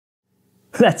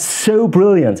That's so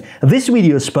brilliant! This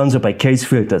video is sponsored by Case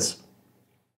Filters.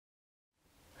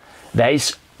 There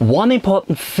is one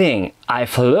important thing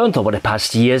I've learned over the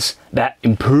past years that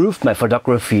improved my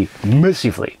photography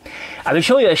massively. I will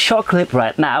show you a short clip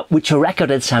right now which I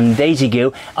recorded some days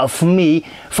ago of me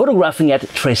photographing at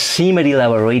Tre Cime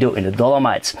in the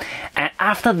Dolomites. And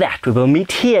after that we will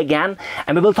meet here again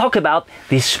and we will talk about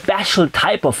this special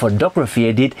type of photography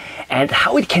I did and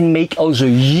how it can make also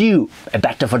you a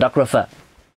better photographer.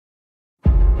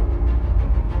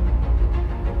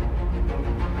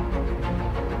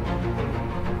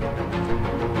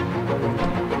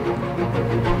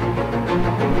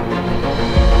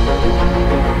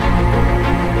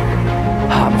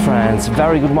 Friends,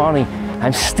 very good morning.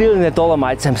 I'm still in the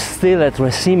Dolomites, I'm still at Tre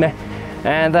Cime,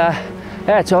 and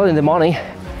yeah, it's early in the morning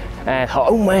and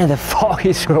oh man, the fog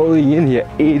is rolling in here.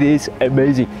 It is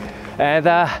amazing. And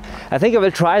I think I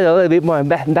will try it a little bit more in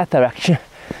that direction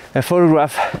and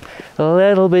photograph a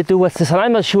little bit towards the sun.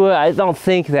 I'm not sure, I don't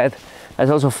think that there's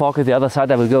also fog at the other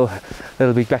side. I will go a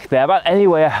little bit back there, but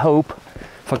anyway, I hope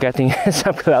for getting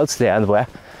some clouds there and where.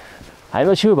 I'm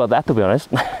not sure about that, to be honest.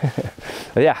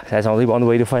 But yeah, there's only one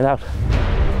way to find out.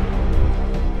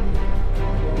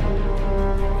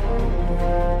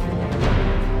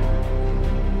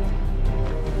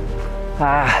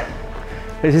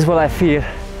 This is what I feel.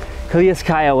 Clear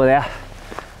sky over there.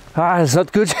 It's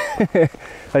not good.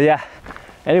 But yeah,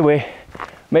 anyway,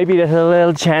 maybe there's a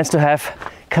little chance to have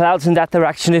clouds in that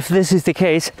direction. If this is the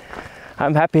case,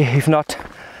 I'm happy. If not,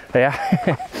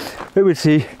 yeah, we will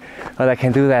see what I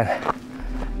can do then.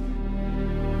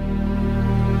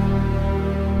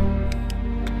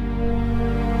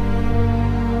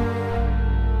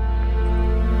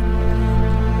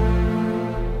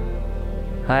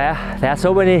 There are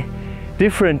so many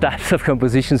different types of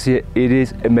compositions here, it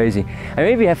is amazing. And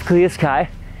maybe we have clear sky,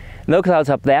 no clouds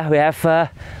up there, we have a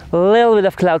little bit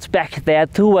of clouds back there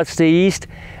towards the east,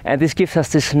 and this gives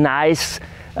us this nice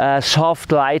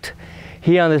soft light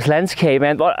here on this landscape.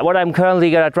 And what I'm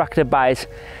currently attracted by is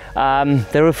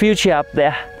the refuge up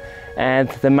there and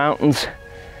the mountains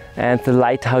and the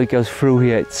light, how it goes through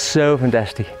here. It's so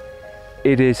fantastic,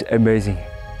 it is amazing.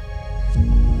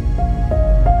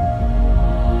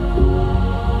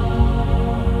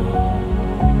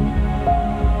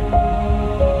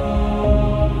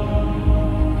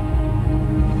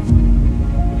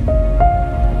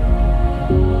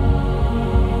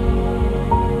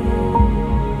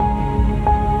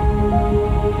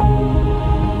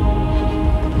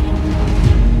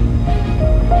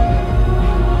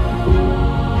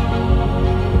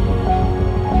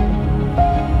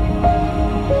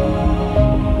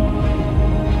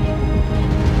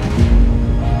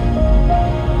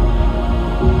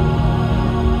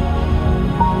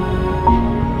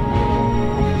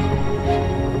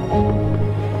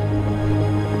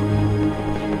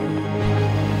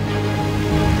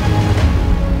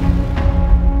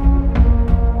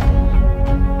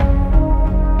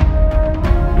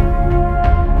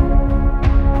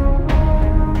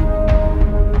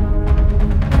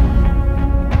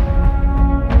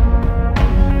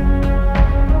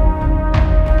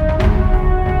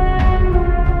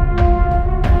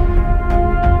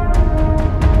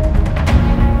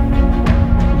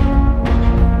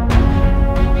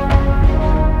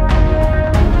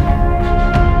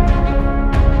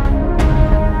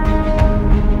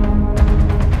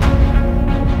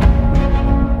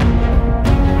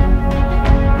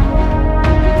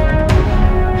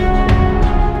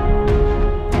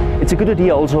 It's a good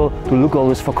idea also to look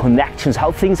always for connections,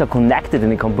 how things are connected in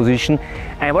the composition.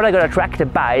 And what I got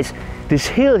attracted by is this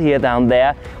hill here down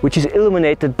there, which is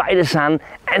illuminated by the sun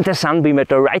and the sunbeam at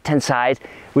the right hand side,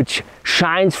 which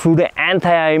shines through the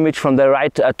entire image from the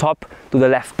right top to the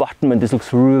left bottom, and this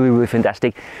looks really, really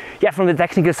fantastic. Yeah, from the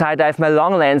technical side, I have my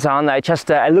long lens on. I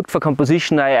just I looked for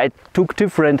composition. I took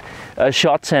different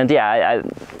shots, and yeah,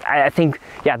 I think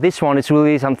yeah, this one is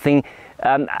really something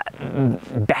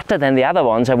better than the other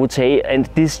ones, I would say, and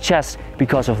this just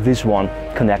because of this one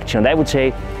connection. I would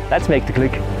say, let's make the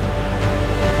click.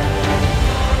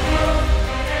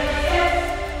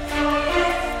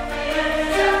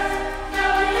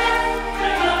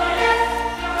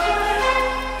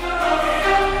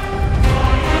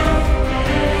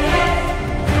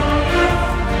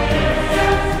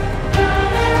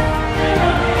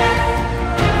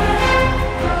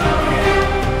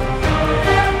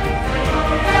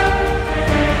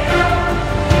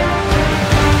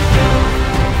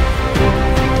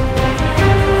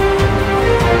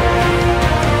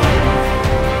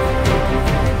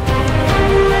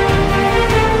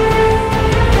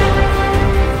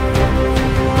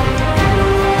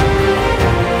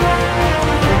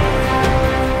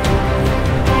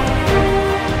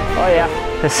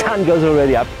 the sun goes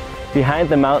already up behind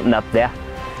the mountain up there.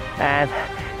 And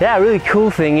yeah, a really cool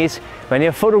thing is when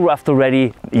you're photographed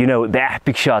already, you know, the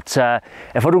epic shots. A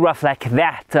photograph like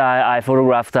that I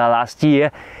photographed last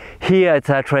year here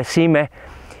at Tre Cime.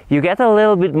 You get a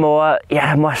little bit more,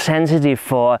 more sensitive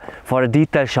for the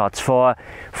detail shots, for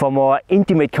more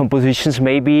intimate compositions,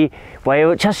 maybe where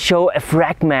you just show a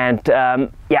fragment,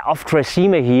 of Tre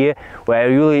Cime here,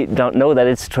 where you really don't know that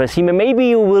it's Tre Cime. Maybe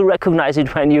you will recognize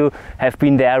it when you have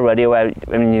been there already. Where,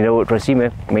 I mean, you know, Tre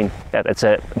Cime. I mean, that's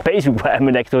a basic way I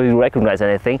mean, actually to recognize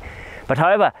anything. But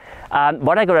however,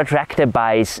 what I got attracted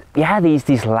by is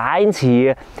these lines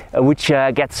here, which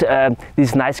gets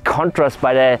this nice contrast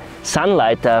by the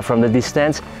sunlight from the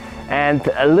distance, and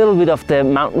a little bit of the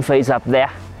mountain face up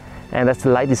there. And as the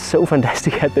light is so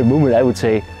fantastic at the moment, I would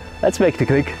say, let's make the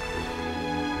click.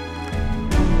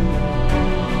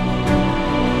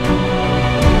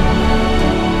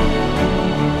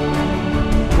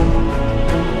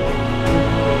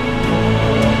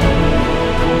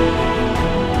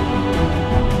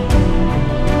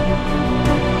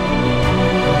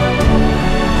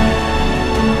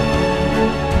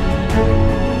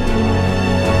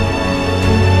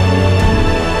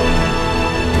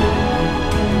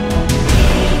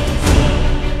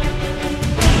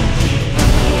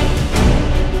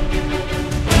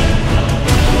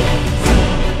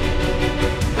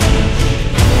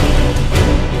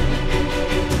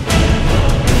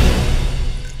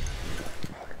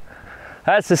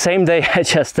 That's the same day I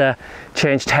just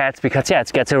changed hats because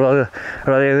it gets a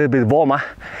little bit warmer.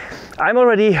 I'm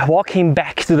already walking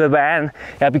back to the van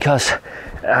because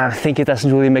I think it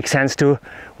doesn't really make sense to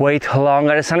wait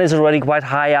longer. The sun is already quite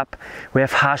high up, we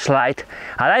have harsh light,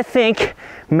 and I think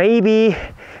maybe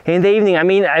in the evening, I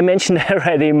mean, I mentioned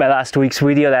already in my last week's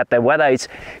video that the weather is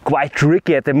quite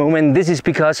tricky at the moment. This is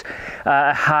because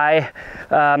high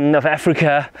of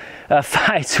Africa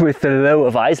fights with the low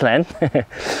of Iceland.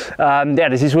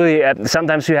 This is really,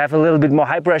 sometimes we have a little bit more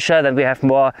high pressure, then we have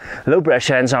more low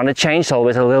pressure, and so on. It changes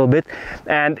always a little bit.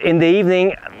 And in the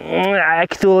evening,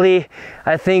 actually,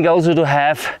 I think also to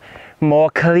have more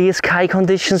clear sky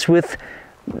conditions with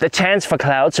the chance for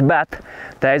clouds, but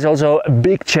there is also a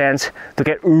big chance to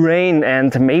get rain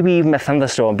and maybe even a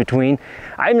thunderstorm between.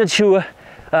 I'm not sure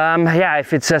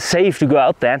if it's safe to go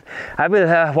out then. I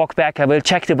will walk back, I will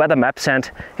check the weather maps, and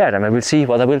then I will see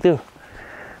what I will do.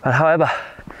 But however,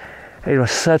 it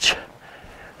was such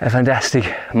a fantastic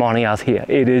morning out here.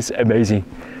 It is amazing.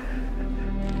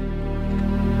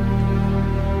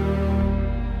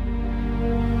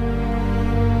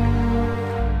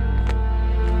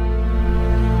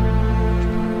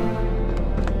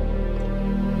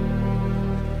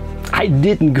 I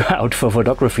didn't go out for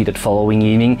photography that following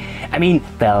evening. I mean,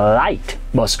 the light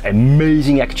was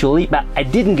amazing actually, but I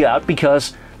didn't go out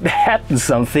because there happened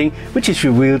something which is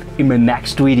revealed in my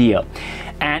next video.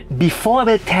 And before I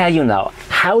will tell you now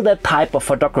how that type of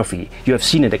photography you have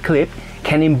seen in the clip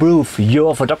can improve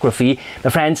your photography,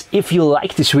 my friends, if you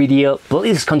like this video,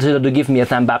 please consider to give me a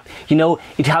thumb up. You know,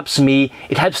 it helps me,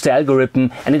 it helps the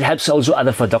algorithm, and it helps also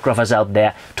other photographers out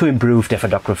there to improve their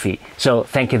photography. So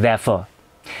thank you therefore.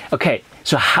 Okay,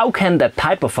 so how can that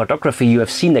type of photography you have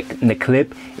seen in the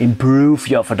clip improve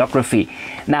your photography?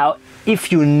 Now,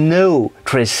 if you know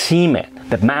Tre Cime,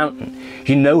 the mountain,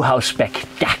 you know how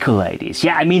spectacular it is.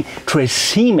 Yeah, I mean, Tre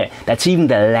Cime, that's even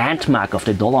the landmark of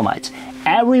the Dolomites.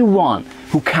 Everyone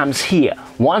who comes here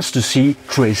wants to see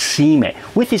Tre Cime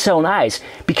with his own eyes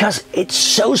because it's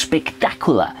so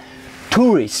spectacular.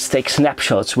 Tourists take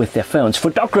snapshots with their phones,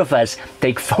 photographers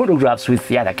take photographs with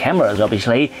their cameras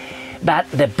obviously.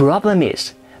 But the problem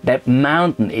is that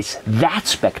mountain is that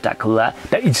spectacular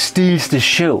that it steals the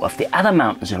show of the other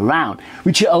mountains around,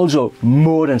 which are also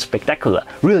more than spectacular.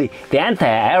 Really, the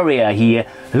entire area here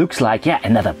looks like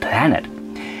another planet.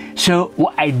 So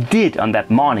what I did on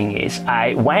that morning is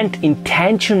I went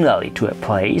intentionally to a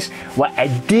place where I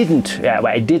didn't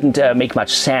make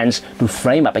much sense to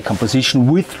frame up a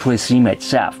composition with Tre Cime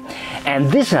itself.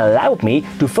 And this allowed me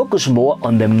to focus more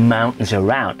on the mountains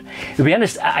around. To be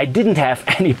honest, I didn't have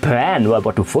any plan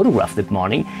what to photograph that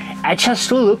morning. I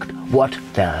just looked what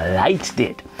the light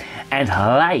did. And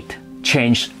light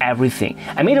changed everything.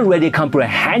 I made already a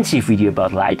comprehensive video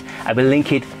about light. I will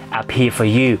link it up here for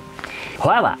you.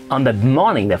 However, on that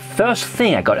morning, the first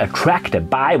thing I got attracted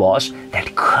by was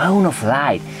that cone of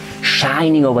light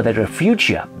shining over the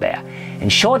refuge up there.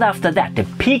 And short after that, the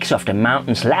peaks of the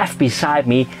mountains left beside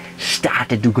me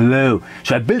started to glow.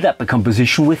 So I built up a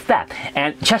composition with that.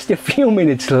 And just a few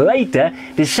minutes later,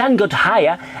 the sun got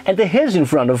higher and the hills in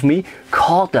front of me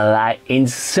caught the light in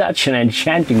such an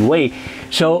enchanting way.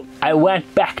 So I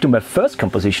went back to my first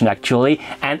composition actually,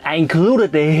 and I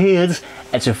included the hills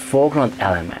as a foreground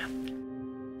element.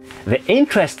 The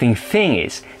interesting thing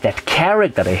is that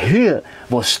character, the hill,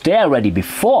 was there already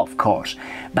before, of course,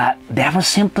 but there was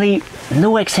simply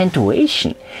no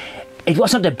accentuation. It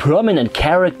was not a prominent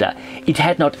character. It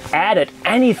had not added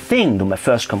anything to my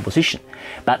first composition,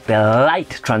 but the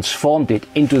light transformed it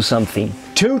into something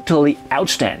totally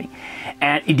outstanding.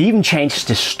 And it even changed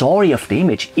the story of the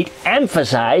image. It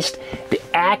emphasized the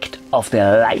act of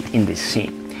the light in this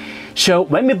scene. So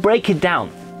when we break it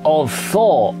down,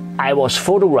 although I was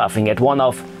photographing at one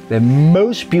of the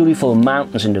most beautiful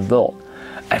mountains in the world,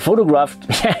 I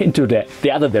photographed into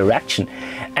the other direction.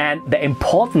 And the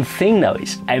important thing now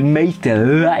is I made the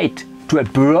light to a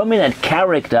prominent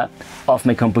character of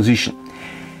my composition.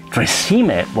 Tre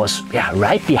Cime was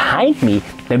right behind me,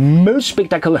 the most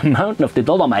spectacular mountain of the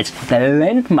Dolomites, the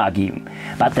landmark even.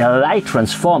 But the light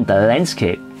transformed the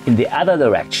landscape in the other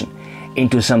direction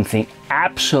into something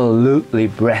absolutely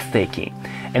breathtaking.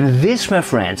 And this, my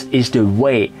friends, is the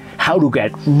way how to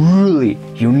get really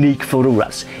unique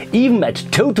photographs, even at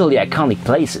totally iconic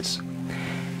places.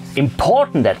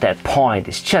 Important at that point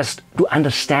is just to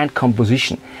understand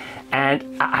composition. And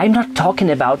I'm not talking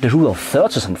about the rule of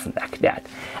thirds or something like that.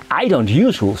 I don't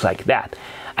use rules like that.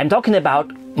 I'm talking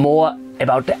about more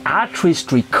about the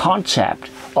artistry concept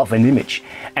of an image.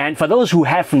 And for those who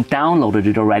haven't downloaded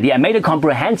it already, I made a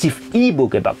comprehensive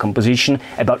ebook about composition,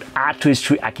 about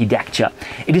artistry architecture.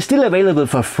 It is still available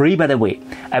for free, by the way.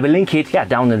 I will link it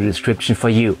down in the description for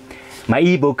you. My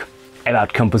ebook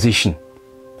about composition.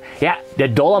 Yeah, the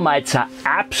Dolomites are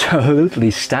absolutely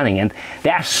stunning, and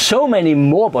there are so many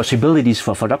more possibilities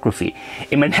for photography.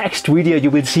 In my next video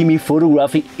you will see me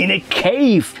photographing in a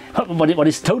cave, what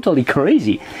is totally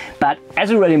crazy. But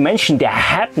as already mentioned, there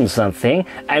happened something.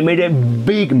 I made a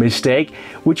big mistake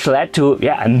which led to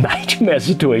a nightmare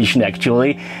situation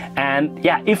actually. And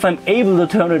if I'm able to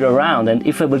turn it around, and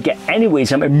if I will get anyway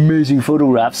some amazing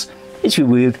photographs, it's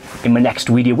revealed in my next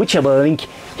video, which I will link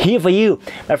here for you.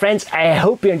 My friends, I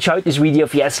hope you enjoyed this video.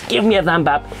 If yes, give me a thumb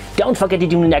up. Don't forget to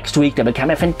tune in next week. There will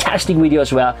come a fantastic video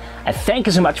as well. I thank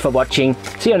you so much for watching.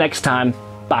 See you next time.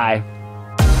 Bye.